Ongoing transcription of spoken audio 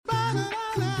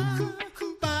You're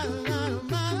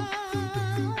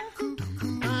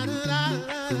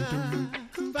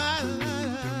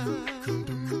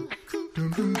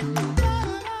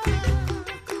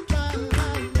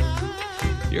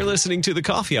listening to The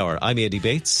Coffee Hour. I'm Andy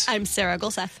Bates. I'm Sarah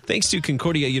Gulseth. Thanks to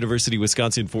Concordia University,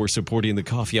 Wisconsin for supporting The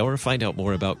Coffee Hour. Find out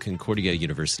more about Concordia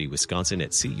University, Wisconsin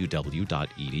at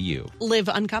cuw.edu. Live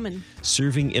uncommon.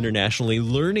 Serving internationally,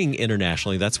 learning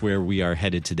internationally. That's where we are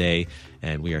headed today,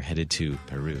 and we are headed to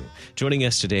Peru. Joining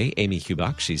us today, Amy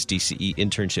Hubach. She's DCE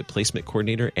Internship Placement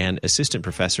Coordinator and Assistant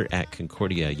Professor at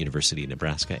Concordia University,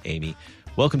 Nebraska. Amy,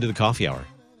 welcome to The Coffee Hour.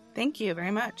 Thank you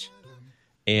very much.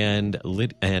 And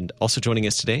also joining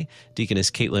us today, Deaconess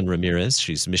Caitlin Ramirez.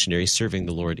 She's a missionary serving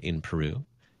the Lord in Peru.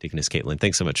 Deaconess Caitlin,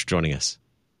 thanks so much for joining us.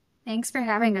 Thanks for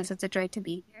having us. It's a joy to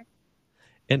be here.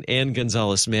 And Ann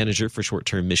Gonzalez, Manager for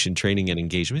Short-Term Mission Training and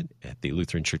Engagement at the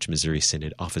Lutheran Church Missouri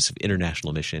Synod Office of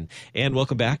International Mission. Ann,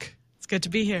 welcome back. It's good to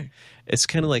be here. It's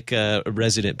kind of like a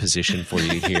resident position for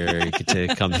you here. You get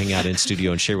to come hang out in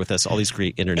studio and share with us all these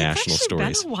great international stories.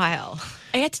 It's been a while.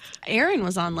 Aaron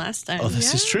was on last time. Oh,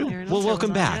 this is true. Well,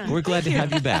 welcome back. We're glad to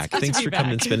have you back. Thanks for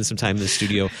coming and spending some time in the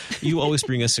studio. You always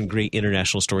bring us some great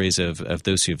international stories of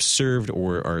those who have served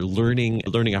or are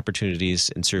learning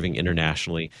opportunities and serving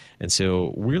internationally. And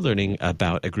so we're learning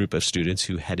about a group of students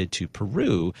who headed to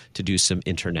Peru to do some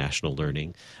international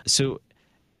learning. So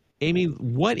Amy,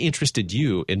 what interested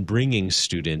you in bringing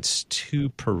students to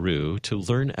Peru to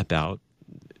learn about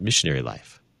missionary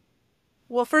life?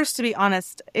 Well, first, to be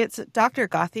honest, it's Dr.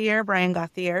 Brian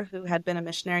Gauthier, who had been a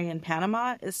missionary in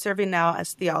Panama, is serving now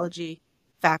as theology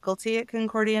faculty at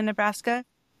Concordia, Nebraska.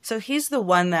 So he's the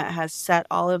one that has set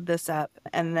all of this up.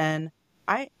 And then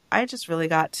I just really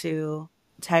got to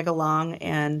tag along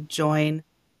and join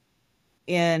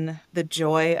in the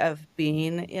joy of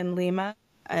being in Lima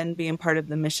and being part of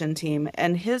the mission team.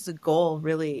 And his goal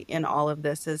really in all of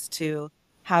this is to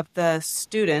have the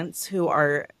students who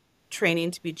are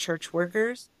training to be church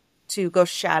workers to go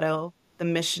shadow the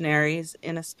missionaries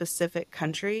in a specific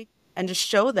country and to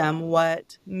show them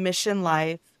what mission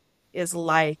life is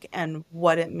like and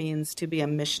what it means to be a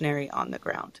missionary on the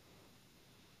ground.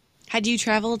 Had you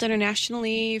traveled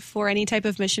internationally for any type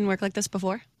of mission work like this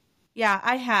before? Yeah,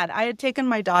 I had taken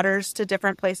my daughters to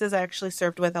different places. I actually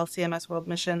served with LCMS World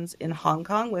Missions in Hong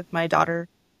Kong with my daughter,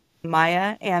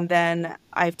 Maya. And then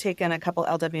I've taken a couple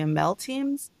LWML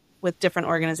teams with different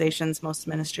organizations, most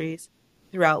ministries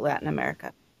throughout Latin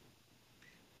America.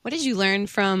 What did you learn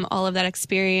from all of that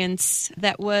experience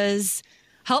that was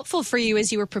helpful for you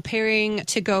as you were preparing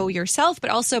to go yourself, but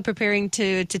also preparing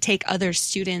to take other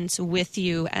students with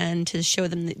you and to show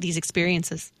them these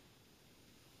experiences?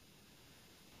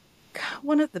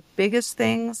 One of the biggest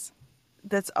things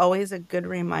that's always a good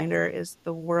reminder is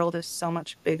the world is so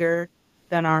much bigger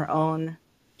than our own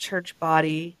church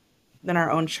body, than our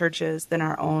own churches, than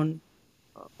our own,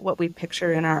 what we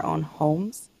picture in our own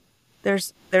homes.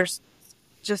 There's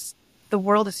just, the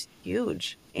world is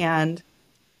huge and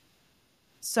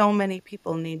so many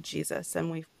people need Jesus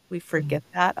and we forget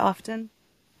that often.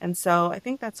 And so I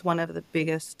think that's one of the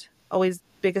biggest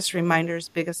reminders,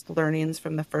 biggest learnings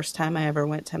from the first time I ever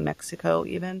went to Mexico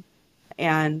even,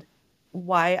 and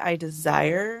why I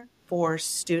desire for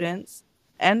students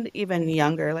and even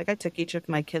younger, like I took each of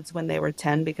my kids when they were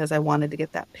 10 because I wanted to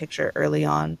get that picture early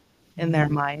on in their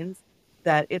minds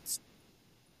that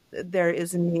there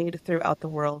is a need throughout the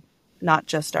world, not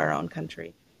just our own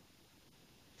country.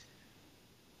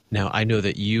 Now, I know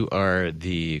that you are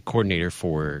the coordinator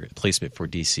for placement for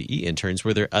DCE interns.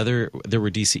 There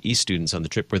were DCE students on the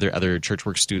trip. Were there other church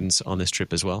work students on this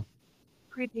trip as well?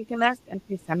 Pre-deaconess and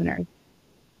pre-seminary.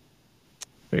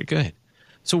 Very good.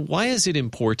 So why is it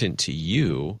important to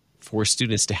you for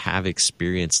students to have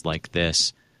experience like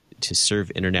this to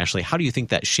serve internationally? How do you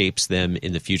think that shapes them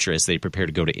in the future as they prepare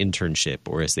to go to internship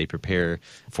or as they prepare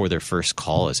for their first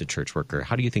call as a church worker?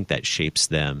 How do you think that shapes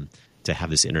them to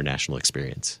have this international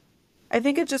experience? I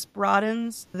think it just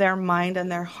broadens their mind and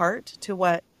their heart to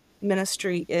what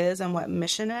ministry is and what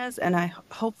mission is. And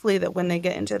hopefully that when they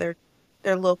get into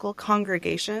their local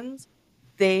congregations,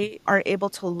 they are able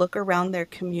to look around their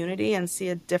community and see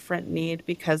a different need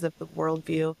because of the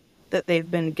worldview that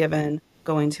they've been given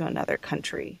going to another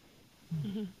country.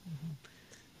 Mm-hmm.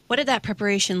 What did that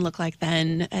preparation look like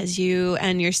then as you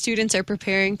and your students are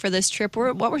preparing for this trip?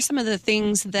 What were some of the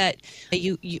things that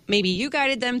you maybe you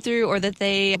guided them through or that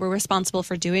they were responsible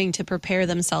for doing to prepare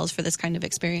themselves for this kind of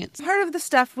experience? Part of the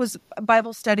stuff was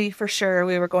Bible study for sure.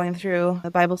 We were going through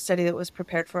the Bible study that was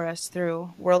prepared for us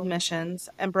through World Missions.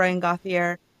 And Brian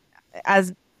Gauthier,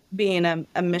 as being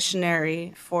a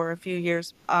missionary for a few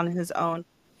years on his own,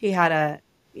 he had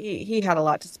he had a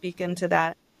lot to speak into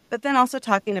that. But then also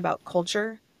talking about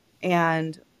culture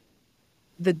and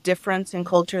the difference in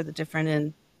culture, the difference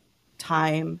in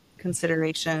time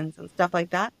considerations and stuff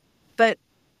like that. But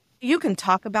you can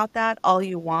talk about that all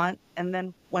you want. And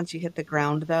then once you hit the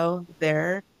ground, though,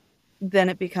 then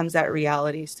it becomes that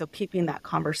reality. So keeping that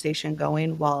conversation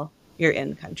going while you're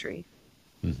in country.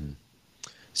 Mm-hmm.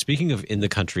 Speaking of in the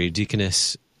country,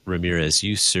 Deaconess Ramirez,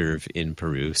 you serve in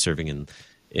Peru, serving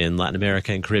in Latin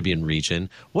America and Caribbean region.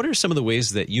 What are some of the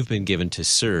ways that you've been given to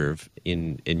serve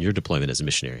in your deployment as a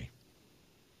missionary?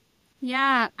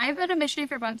 Yeah, I've been a missionary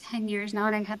for about 10 years now,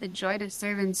 and I've had the joy to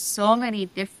serve in so many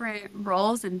different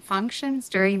roles and functions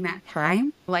during that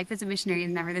time. Life as a missionary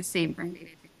is never the same from day to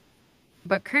day.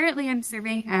 But currently I'm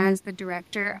serving as the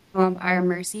director of our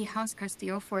Mercy House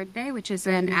Castillo Fuerte, which is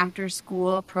an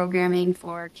after-school programming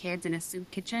for kids in a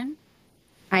soup kitchen.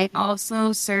 I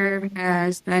also serve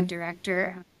as the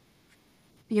director of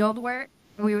field work.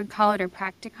 We would call it a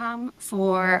practicum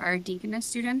for our deaconess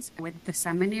students with the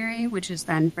seminary, which is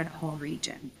then for the whole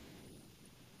region.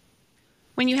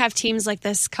 When you have teams like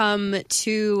this come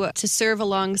to serve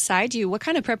alongside you, what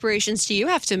kind of preparations do you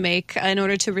have to make in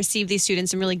order to receive these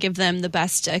students and really give them the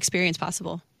best experience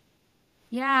possible?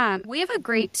 Yeah, we have a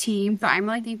great team. So I'm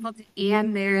really thankful to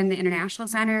Anne there in the International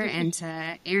Center and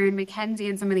to Erin McKenzie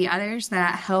and some of the others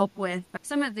that help with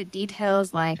some of the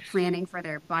details like planning for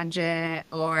their budget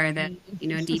or the,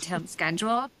 detailed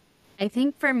schedule. I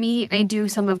think for me, I do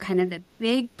some of kind of the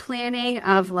big planning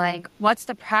of like, what's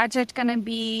the project going to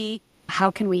be?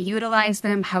 How can we utilize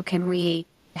them? How can we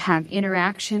have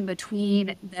interaction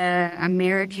between the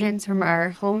Americans from our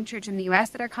home church in the U.S.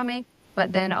 that are coming,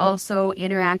 but then also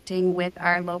interacting with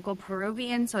our local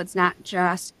Peruvians. So it's not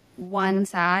just one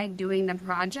side doing the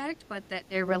project, but that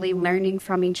they're really learning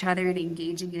from each other and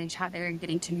engaging in each other and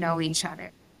getting to know each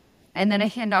other. And then I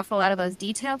hand off a lot of those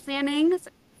detail plannings.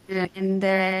 And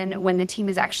then when the team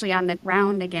is actually on the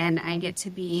ground again, I get to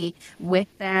be with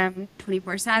them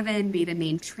 24/7, be the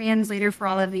main translator for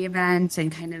all of the events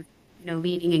and kind of,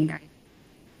 leading and guiding.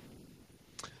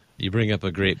 You bring up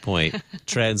a great point.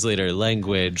 Translator,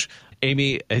 language.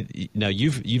 Amy, now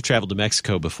you've traveled to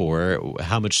Mexico before.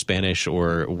 How much Spanish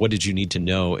or what did you need to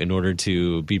know in order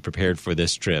to be prepared for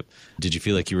this trip? Did you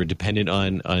feel like you were dependent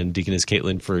on Deaconess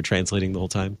Caitlin for translating the whole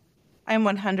time? I'm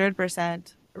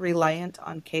 100% reliant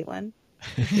on Caitlin.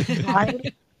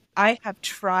 I have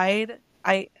tried.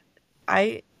 I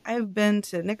have been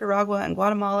to Nicaragua and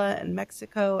Guatemala and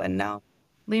Mexico and now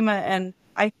Lima, and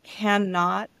I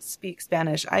cannot speak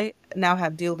Spanish. I now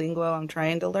have Duolingo. I'm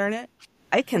trying to learn it.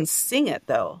 I can sing it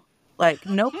though, like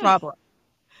no problem.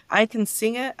 I can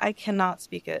sing it. I cannot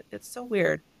speak it. It's so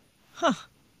weird. Huh.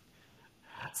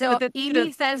 So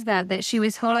Amy says that she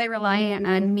was totally reliant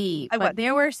on me. But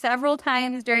there were several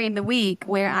times during the week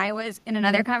where I was in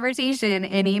another conversation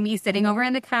and Amy's sitting over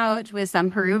on the couch with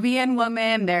some Peruvian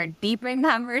woman. They're deep in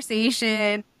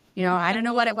conversation. I don't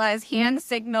know what it was, hand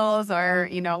signals or,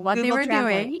 what Google they were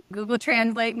Translate. doing. Google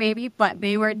Translate maybe, but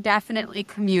they were definitely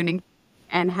communicating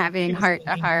and having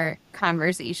heart-to-heart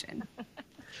conversation.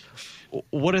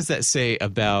 What does that say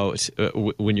about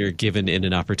when you're given in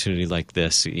an opportunity like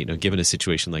this, given a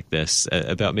situation like this,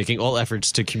 about making all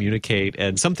efforts to communicate?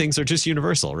 And some things are just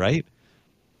universal, right?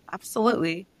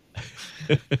 Absolutely.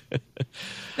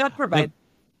 God provide.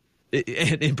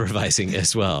 And improvising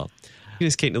as well.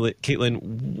 Caitlin,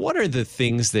 what are the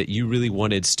things that you really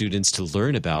wanted students to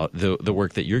learn about the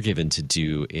work that you're given to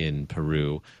do in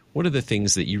Peru? What are the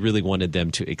things that you really wanted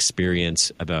them to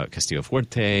experience about Castillo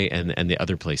Fuerte and the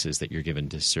other places that you're given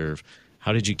to serve?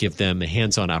 How did you give them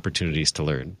hands-on opportunities to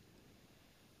learn?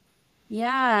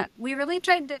 Yeah, we really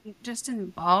tried to just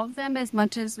involve them as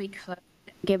much as we could,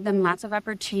 give them lots of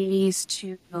opportunities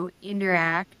to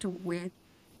interact with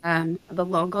the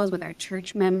locals, with our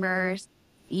church members.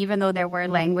 Even though there were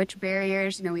language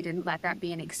barriers, we didn't let that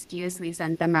be an excuse. We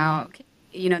sent them out.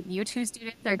 You two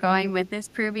students are going with this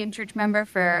Peruvian church member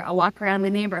for a walk around the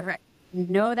neighborhood.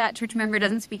 No, that church member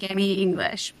doesn't speak any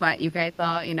English, but you guys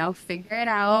all, figure it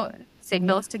out,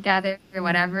 signals together or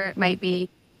whatever it might be.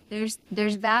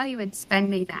 There's value in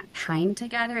spending that time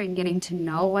together and getting to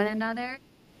know one another,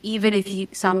 even if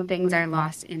some things are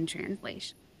lost in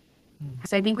translation.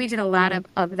 So I think we did a lot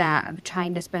of that, of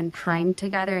trying to spend time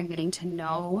together and getting to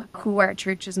know who our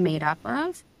church is made up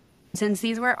of. Since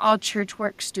these were all church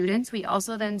work students, we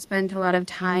also then spent a lot of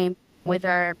time with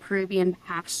our Peruvian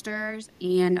pastors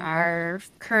and our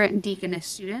current deaconess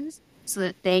students so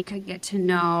that they could get to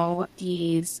know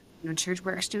these church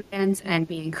work students and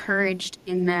be encouraged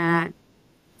in that,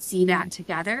 see that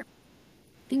together.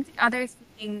 I think the other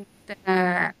thing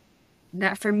that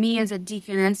that for me as a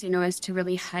deaconess, is to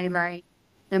really highlight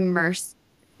the mercy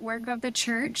work of the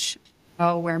church,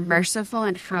 how we're merciful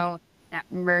and how that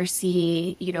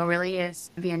mercy, really is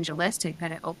evangelistic,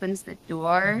 that it opens the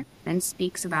door and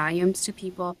speaks volumes to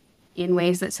people in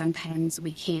ways that sometimes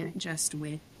we can't just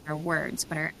with our words,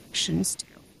 but our actions too.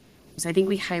 So I think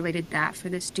we highlighted that for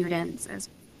the students as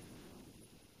well.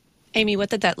 Amy, what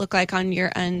did that look like on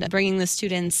your end, bringing the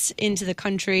students into the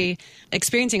country,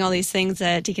 experiencing all these things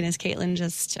that Deaconess Caitlin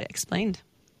just explained?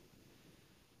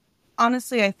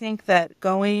 Honestly, I think that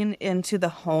going into the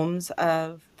homes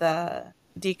of the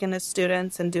deaconess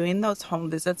students and doing those home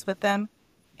visits with them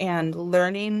and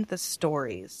learning the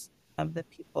stories of the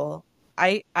people,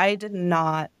 I did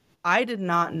not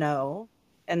know,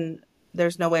 and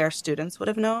there's no way our students would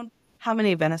have known, how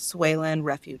many Venezuelan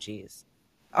refugees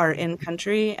are in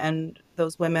country, and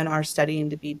those women are studying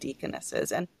to be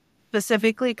deaconesses, and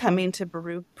specifically coming to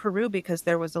Peru because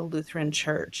there was a Lutheran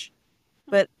church.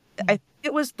 But I think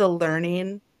it was the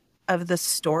learning of the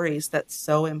stories that's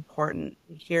so important,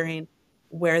 hearing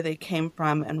where they came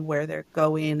from and where they're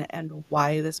going and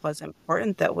why this was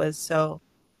important, that was so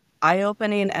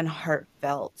eye-opening and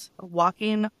heartfelt.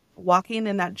 Walking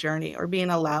in that journey, or being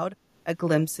allowed a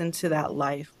glimpse into that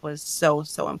life, was so,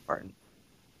 so important.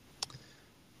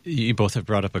 You both have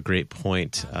brought up a great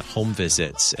point, home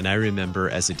visits. And I remember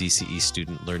as a DCE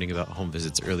student learning about home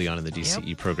visits early on in the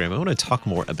DCE program. I want to talk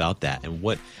more about that and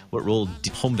what role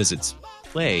home visits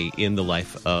play in the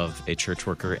life of a church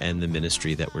worker and the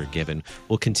ministry that we're given.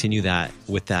 We'll continue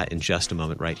with that in just a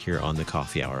moment right here on the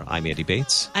Coffee Hour. I'm Andy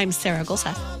Bates. I'm Sarah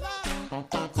Gulseth.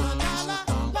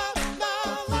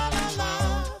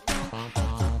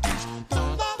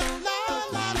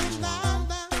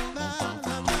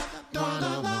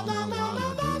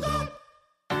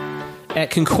 At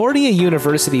Concordia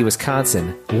University,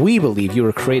 Wisconsin, we believe you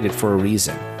were created for a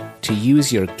reason: to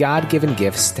use your God-given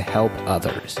gifts to help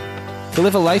others, to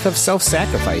live a life of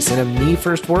self-sacrifice in a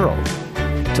me-first world,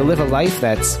 to live a life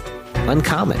that's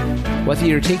uncommon. Whether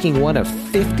you're taking one of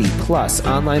 50-plus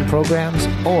online programs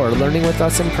or learning with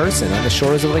us in person on the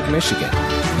shores of Lake Michigan,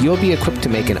 you'll be equipped to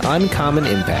make an uncommon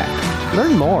impact.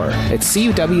 Learn more at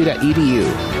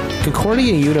cuw.edu.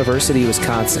 Concordia University,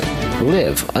 Wisconsin.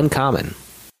 Live uncommon.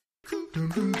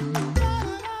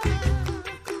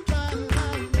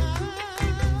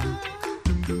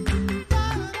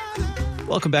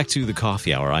 Welcome back to the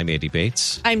Coffee Hour. I'm Andy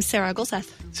Bates. I'm Sarah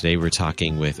Gulseth. Today we're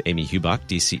talking with Amy Hubach,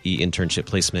 DCE Internship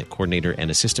Placement Coordinator and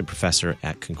Assistant Professor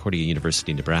at Concordia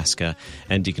University, Nebraska,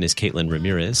 and Deaconess Caitlin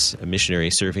Ramirez, a missionary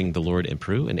serving the Lord in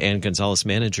Peru, and Ann Gonzalez,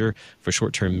 Manager for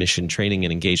Short-Term Mission Training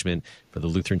and Engagement for the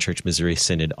Lutheran Church Missouri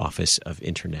Synod Office of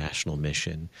International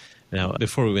Mission. Now,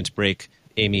 before we went to break,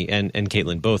 Amy and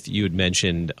Caitlin, both you had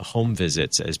mentioned home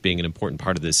visits as being an important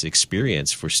part of this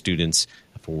experience for students,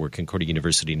 for Concordia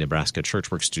University, Nebraska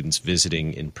church work students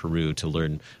visiting in Peru to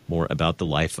learn more about the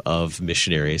life of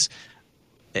missionaries.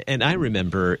 And I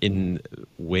remember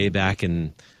way back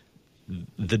in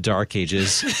the dark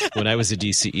ages when I was a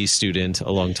DCE student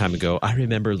a long time ago, I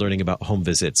remember learning about home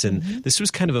visits. And this was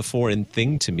kind of a foreign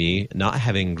thing to me, not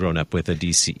having grown up with a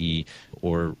DCE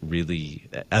or really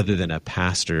other than a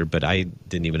pastor, but I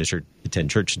didn't even attend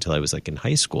church until I was in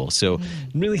high school. So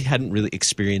really hadn't really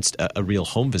experienced a real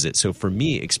home visit. So for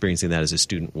me, experiencing that as a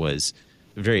student was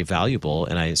very valuable,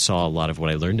 and I saw a lot of what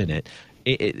I learned in it.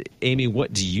 Amy,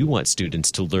 what do you want students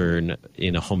to learn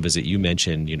in a home visit? You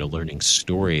mentioned, learning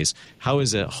stories. How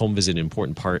is a home visit an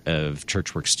important part of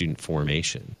church work student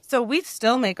formation? So we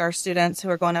still make our students who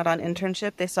are going out on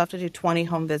internship, they still have to do 20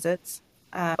 home visits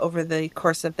over the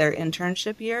course of their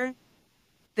internship year.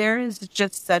 There is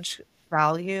just such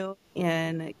value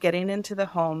in getting into the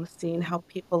home, seeing how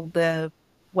people live,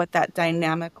 what that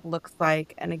dynamic looks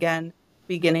like, and again,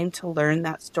 beginning to learn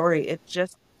that story. It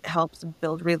just helps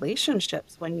build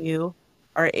relationships when you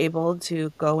are able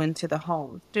to go into the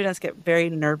home. Students get very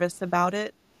nervous about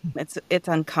it. It's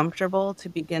uncomfortable to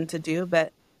begin to do,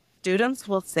 but students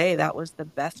will say that was the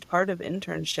best part of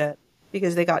internship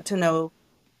because they got to know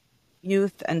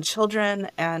youth and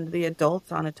children and the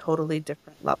adults on a totally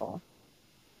different level.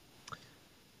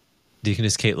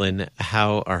 Deaconess Caitlin,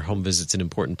 how are home visits an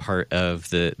important part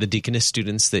of the deaconess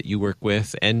students that you work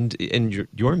with and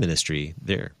your ministry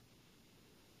there?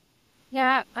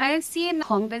 Yeah, I've seen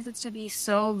home visits to be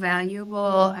so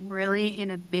valuable, really, in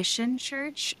a mission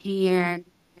church and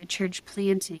a church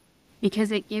planting, because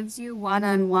it gives you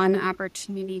one-on-one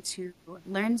opportunity to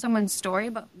learn someone's story,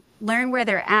 but learn where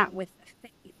they're at with the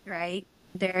faith, right?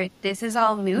 This is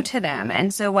all new to them.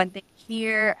 And so what they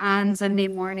hear on Sunday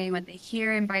morning, what they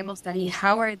hear in Bible study,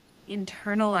 how are they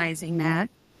internalizing that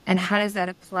And how does that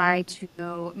apply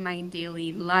to my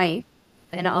daily life?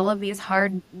 And all of these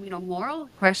hard, moral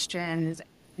questions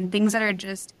and things that are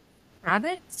just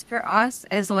habits for us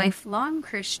as lifelong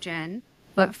Christians,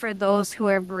 but for those who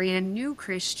are brand new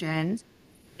Christians,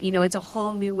 it's a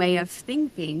whole new way of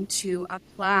thinking to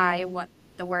apply what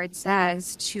the Word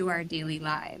says to our daily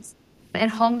lives.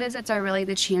 And home visits are really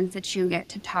the chance that you get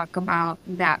to talk about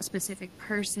that specific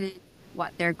person,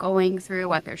 what they're going through,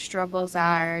 what their struggles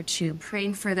are, to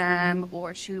pray for them,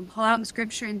 or to pull out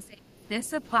scripture and say,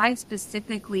 this applies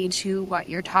specifically to what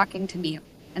you're talking to me.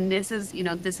 And this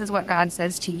is what God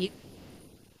says to you.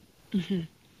 Mm-hmm.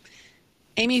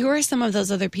 Amy, who are some of those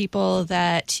other people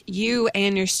that you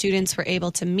and your students were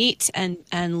able to meet and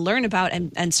learn about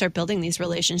and start building these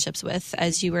relationships with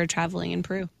as you were traveling in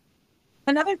Peru?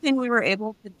 Another thing we were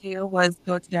able to do was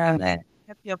go to the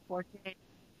Happy Forte.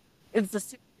 It's the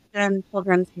Supervision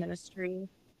Children's Ministry.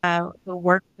 The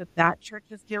work that church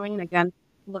is doing, again,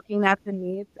 looking at the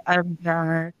needs of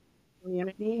their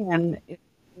community, and its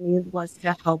need was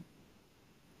to help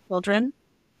children.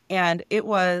 And it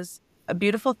was a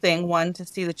beautiful thing, one, to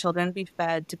see the children be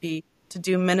fed, to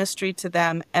do ministry to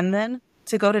them, and then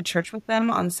to go to church with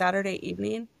them on Saturday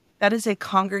evening. That is a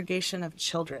congregation of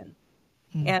children.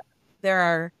 And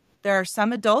there are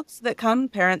some adults that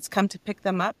parents come to pick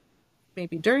them up,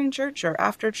 maybe during church or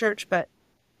after church, but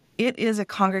it is a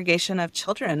congregation of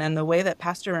children. And the way that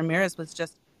Pastor Ramirez was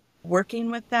just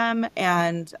working with them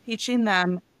and teaching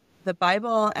them the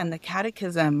Bible and the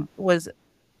catechism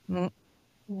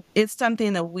it's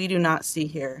something that we do not see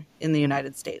here in the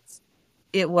United States.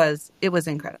 It was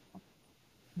incredible.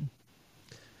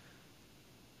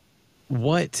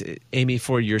 What, Amy,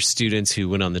 for your students who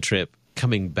went on the trip,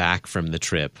 coming back from the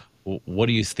trip, what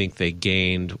do you think they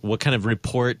gained? What kind of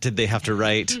report did they have to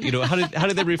write? How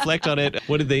did they reflect on it?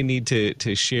 What did they need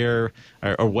to share,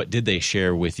 or what did they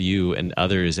share with you and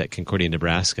others at Concordia,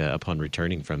 Nebraska upon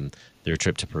returning from their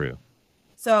trip to Peru?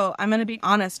 So I'm going to be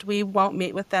honest, we won't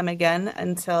meet with them again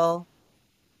until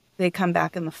they come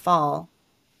back in the fall,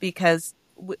 because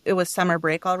it was summer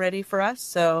break already for us.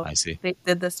 So I see. They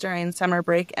did this during summer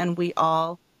break, and we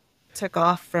all took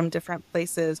off from different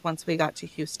places once we got to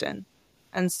Houston.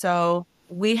 And so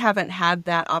we haven't had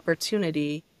that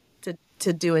opportunity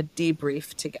to do a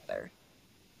debrief together,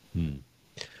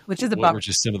 which is a bummer.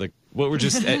 What were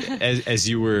just as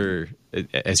you were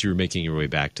making your way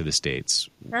back to the States,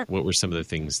 Sure. What were some of the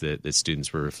things that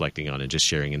students were reflecting on and just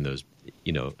sharing in those,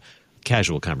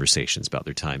 casual conversations about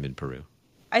their time in Peru?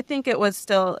 I think it was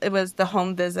the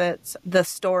home visits, the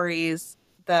stories,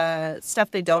 the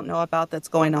stuff they don't know about that's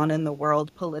going on in the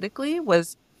world politically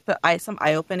was some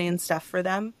eye-opening stuff for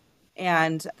them.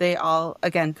 And they all,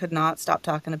 again, could not stop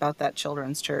talking about that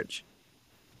children's church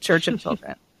of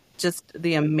children. Just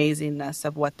the amazingness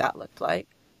of what that looked like.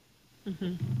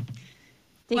 Mm-hmm.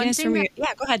 Go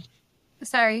ahead.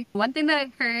 Sorry. One thing that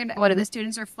I heard one of the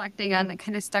students reflecting on that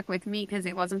kind of stuck with me, because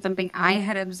it wasn't something I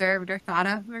had observed or thought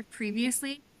of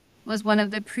previously, was one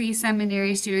of the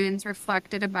pre-seminary students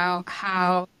reflected about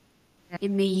how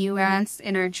in the U.S.,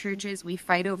 in our churches, we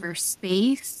fight over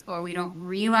space, or we don't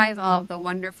realize all of the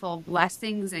wonderful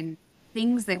blessings and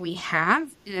things that we have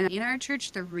in our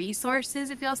church, the resources,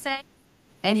 if you'll say.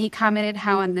 And he commented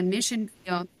how on the mission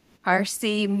field, our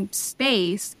same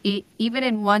space, even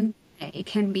in one day, it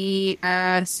can be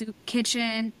a soup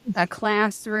kitchen, a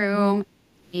classroom,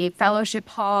 a fellowship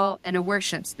hall, and a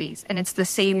worship space. And it's the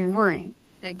same room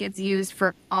that gets used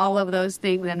for all of those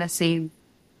things in the same.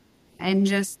 And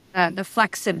just the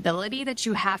flexibility that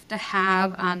you have to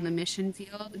have on the mission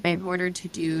field in order to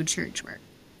do church work.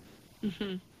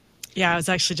 Mm-hmm. Yeah, I was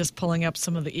actually just pulling up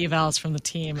some of the evals from the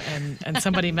team, and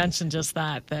somebody mentioned just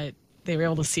that they were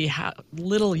able to see how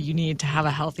little you need to have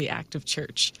a healthy, active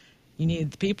church. You need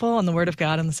the people and the Word of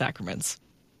God and the sacraments.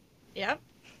 Yep.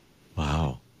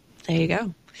 Wow. There you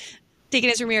go.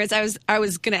 Deaconess Ramirez, I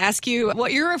was going to ask you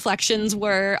what your reflections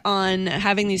were on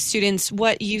having these students,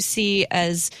 what you see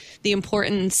as the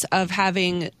importance of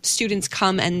having students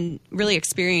come and really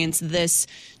experience this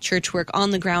church work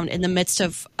on the ground in the midst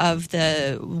of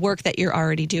the work that you're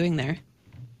already doing there.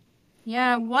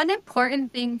 Yeah, one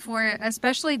important thing for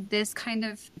especially this kind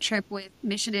of trip with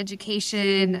mission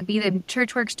education, be the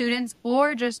church work students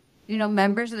or just,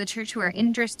 members of the church who are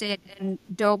interested and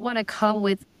don't want to come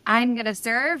with, I'm going to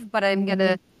serve, but I'm going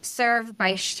to serve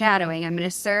by shadowing. I'm going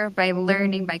to serve by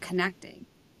learning, by connecting.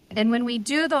 And when we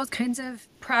do those kinds of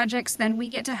projects, then we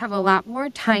get to have a lot more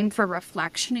time for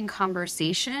reflection and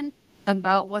conversation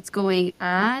about what's going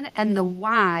on and the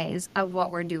whys of what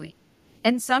we're doing.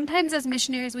 And sometimes as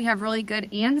missionaries, we have really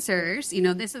good answers.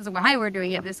 This is why we're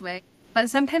doing it this way. But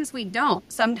sometimes we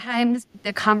don't. Sometimes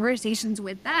the conversations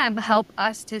with them help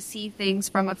us to see things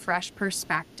from a fresh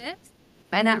perspective.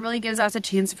 And that really gives us a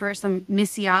chance for some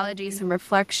missiology, some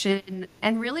reflection,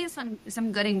 and really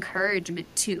some good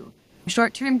encouragement too.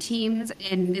 Short-term teams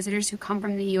and visitors who come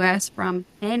from the U.S. from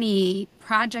any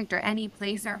project or any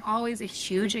place are always a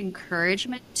huge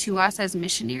encouragement to us as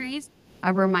missionaries,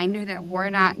 a reminder that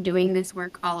we're not doing this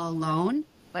work all alone,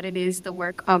 but it is the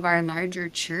work of our larger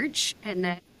church, and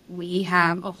that we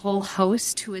have a whole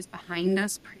host who is behind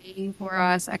us, praying for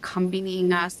us,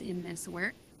 accompanying us in this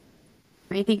work.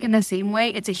 I think in the same way,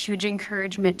 it's a huge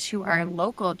encouragement to our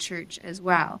local church as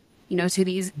well. To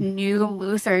these new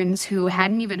Lutherans who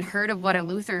hadn't even heard of what a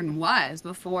Lutheran was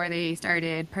before they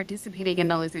started participating in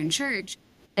the Lutheran Church,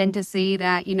 and to see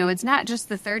that, it's not just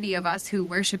the 30 of us who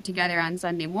worship together on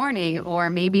Sunday morning, or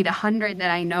maybe the 100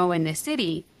 that I know in the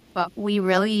city, but we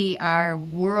really are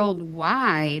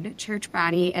worldwide church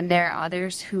body, and there are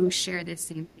others who share the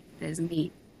same faith as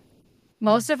me.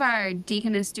 Most of our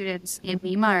deaconess students in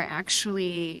Lima are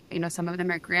actually, some of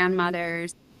them are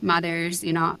grandmothers, mothers,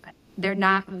 they're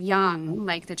not young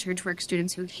like the church work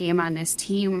students who came on this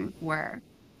team were.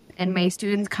 And my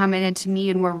students commented to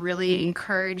me and were really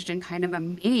encouraged and kind of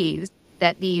amazed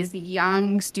that these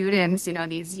young students,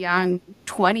 these young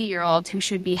 20-year-olds who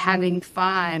should be having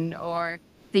fun or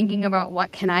thinking about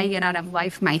what can I get out of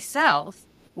life myself,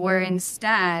 were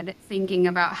instead thinking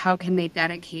about how can they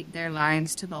dedicate their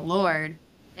lives to the Lord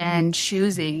and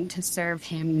choosing to serve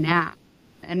him now.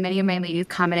 And many of my ladies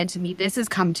commented to me, this has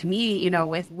come to me,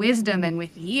 with wisdom and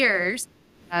with years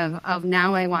of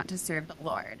now I want to serve the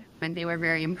Lord. And they were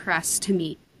very impressed to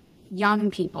meet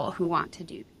young people who want to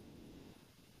do that.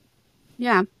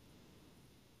 Yeah.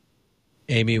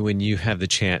 Amy, when you have the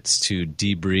chance to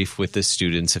debrief with the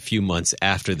students a few months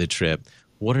after the trip,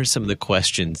 what are some of the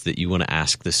questions that you want to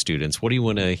ask the students? What do you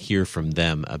want to hear from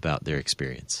them about their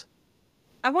experience?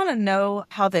 I want to know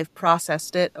how they've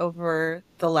processed it over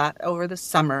the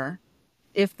summer.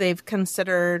 If they've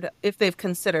considered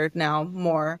now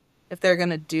more, if they're going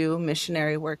to do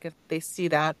missionary work, if they see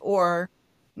that, or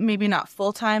maybe not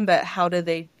full time, but how do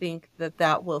they think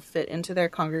that will fit into their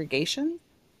congregation,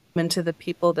 into the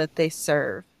people that they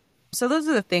serve? So those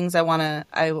are the things I want to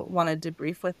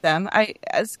debrief with them.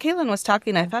 As Kaylin was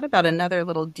talking, I thought about another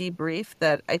little debrief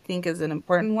that I think is an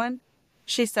important one.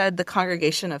 She said the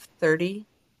congregation of 30.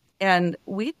 And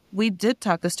we did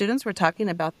talk, the students were talking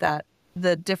about that,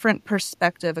 the different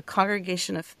perspective. A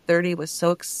congregation of 30 was so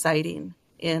exciting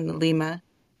in Lima.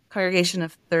 Congregation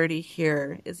of 30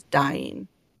 here is dying.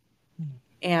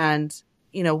 And,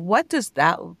 what does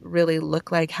that really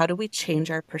look like? How do we change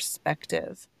our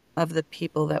perspective of the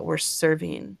people that we're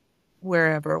serving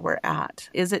wherever we're at?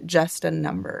 Is it just a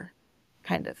number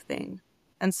kind of thing?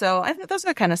 And so I think those are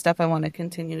the kind of stuff I want to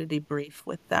continue to debrief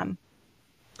with them.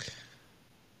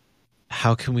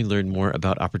 How can we learn more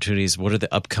about opportunities? What are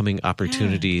the upcoming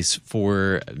opportunities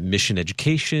for mission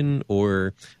education,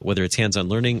 or whether it's hands-on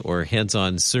learning or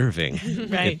hands-on serving?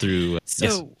 Right. So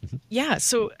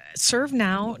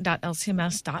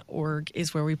servenow.lcms.org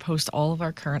is where we post all of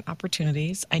our current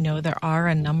opportunities. I know there are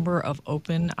a number of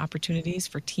open opportunities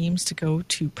for teams to go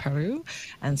to Peru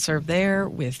and serve there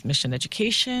with mission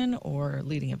education or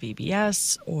leading a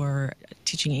VBS or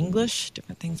teaching English,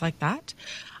 different things like that.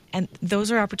 And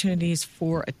those are opportunities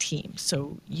for a team.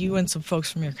 So you and some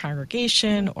folks from your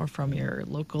congregation or from your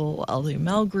local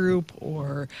LDML group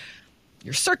or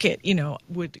your circuit,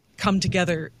 would come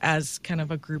together as kind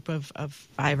of a group of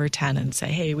 5 or 10 and say,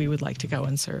 hey, we would like to go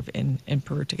and serve in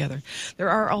Peru together. There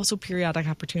are also periodic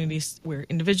opportunities where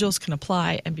individuals can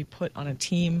apply and be put on a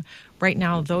team. Right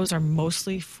now, those are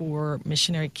mostly for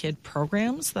missionary kid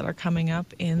programs that are coming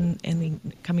up in the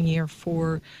coming year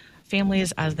for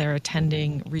families as they're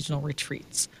attending regional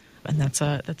retreats. And that's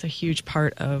a huge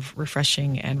part of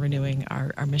refreshing and renewing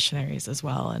our missionaries as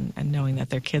well, and knowing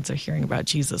that their kids are hearing about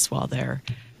Jesus while they're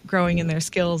growing in their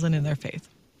skills and in their faith.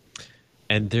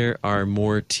 And there are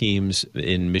more teams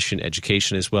in mission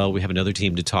education as well. We have another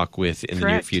team to talk with in the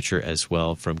near future as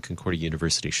well from Concordia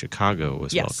University Chicago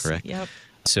as well, correct? Yep.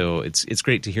 So it's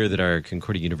great to hear that our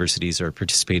Concordia universities are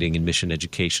participating in mission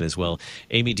education as well.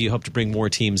 Amy, do you hope to bring more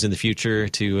teams in the future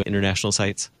to international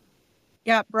sites?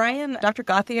 Yeah, Dr.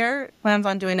 Gauthier plans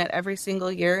on doing it every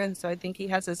single year, and so I think he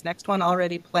has his next one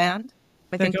already planned.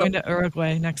 They're going to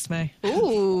Uruguay next May.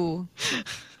 Ooh.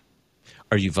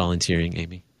 Are you volunteering,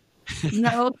 Amy?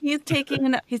 No, he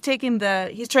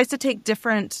tries to take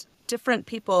different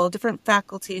people, different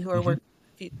faculty who are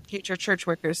future church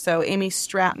workers. So Amy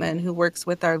Stratman, who works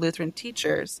with our Lutheran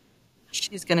teachers,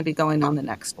 she's going to be going on the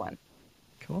next one.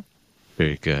 Cool.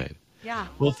 Very good. Yeah.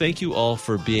 Well, thank you all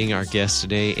for being our guests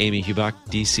today. Amy Hubach,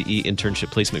 DCE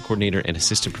Internship Placement Coordinator and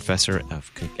Assistant Professor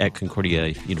at Concordia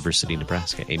University,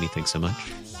 Nebraska. Amy, thanks so much.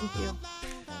 Thank you.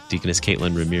 Deaconess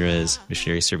Caitlin Ramirez,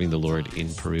 missionary serving the Lord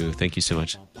in Peru. Thank you so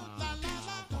much.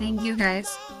 Thank you,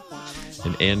 guys.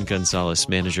 And Ann Gonzalez,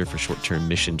 Manager for Short-Term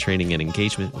Mission Training and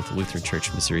Engagement with the Lutheran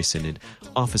Church Missouri Synod,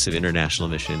 Office of International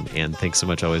Mission. And thanks so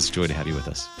much. Always a joy to have you with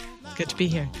us. Good to be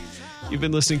here. You've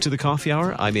been listening to The Coffee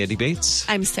Hour. I'm Andy Bates.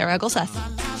 I'm Sarah Gulseth.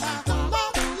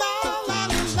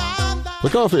 The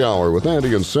Coffee Hour with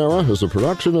Andy and Sarah is a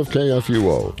production of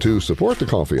KFUO. To support The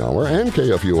Coffee Hour and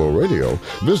KFUO Radio,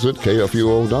 visit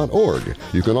KFUO.org.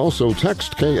 You can also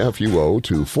text KFUO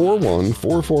to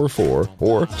 41444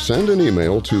 or send an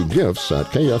email to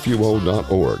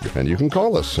gifts@kfuo.org. And you can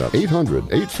call us at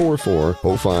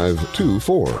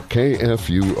 800-844-0524.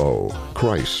 KFUO.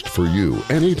 Christ for you,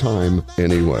 anytime,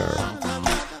 anywhere.